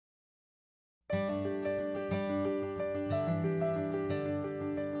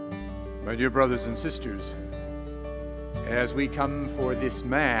My dear brothers and sisters, as we come for this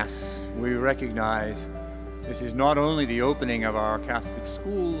Mass, we recognize this is not only the opening of our Catholic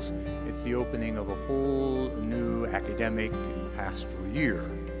schools, it's the opening of a whole new academic and pastoral year.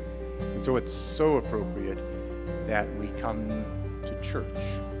 And so it's so appropriate that we come to church,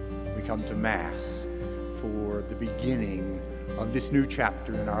 we come to Mass for the beginning of this new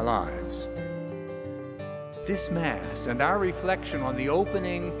chapter in our lives. This Mass and our reflection on the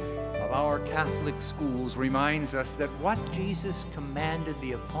opening of our Catholic schools reminds us that what Jesus commanded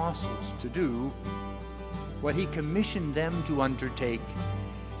the apostles to do, what he commissioned them to undertake,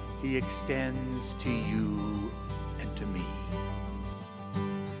 he extends to you and to me.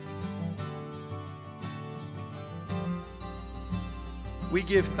 We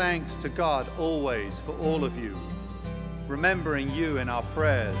give thanks to God always for all of you, remembering you in our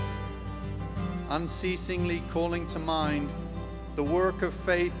prayers, unceasingly calling to mind the work of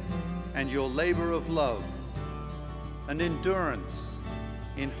faith and your labor of love, and endurance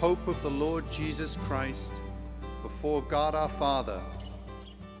in hope of the Lord Jesus Christ before God our Father.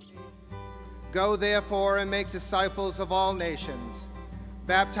 Go therefore and make disciples of all nations,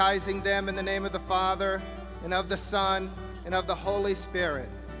 baptizing them in the name of the Father, and of the Son, and of the Holy Spirit,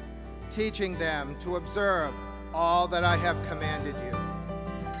 teaching them to observe all that I have commanded you.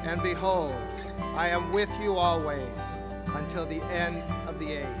 And behold, I am with you always, until the end of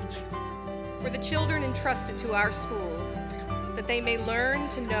the age. For the children entrusted to our schools, that they may learn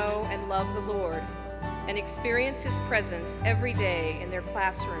to know and love the Lord, and experience his presence every day in their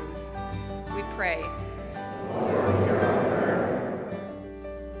classrooms, we pray.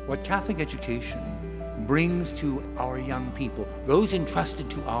 What Catholic education brings to our young people, those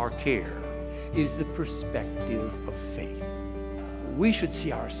entrusted to our care, is the perspective of faith. We should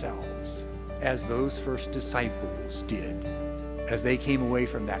see ourselves as those first disciples did, as they came away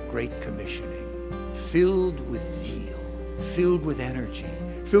from that great commissioning, filled with zeal, filled with energy,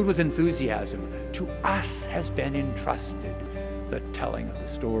 filled with enthusiasm. To us has been entrusted the telling of the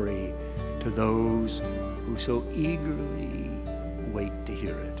story to those who so eagerly wait to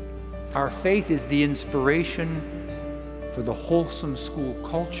hear it. Our faith is the inspiration for the wholesome school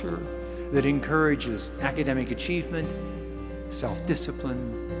culture that encourages academic achievement,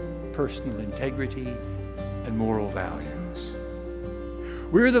 self-discipline, personal integrity, and moral values.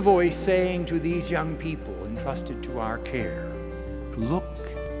 We're the voice saying to these young people entrusted to our care, look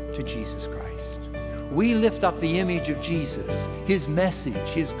to Jesus Christ. We lift up the image of Jesus, his message,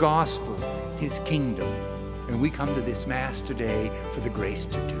 his gospel, his kingdom, and we come to this Mass today for the grace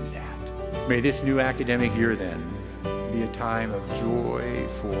to do that. May this new academic year then be a time of joy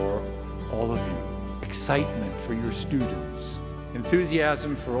for all of you, excitement for your students,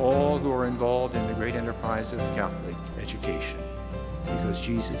 enthusiasm for all who are involved in the great enterprise of Catholic education, because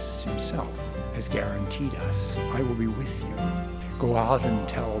Jesus himself has guaranteed us, I will be with you. Go out and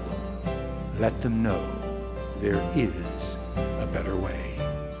tell them, let them know there is a better way.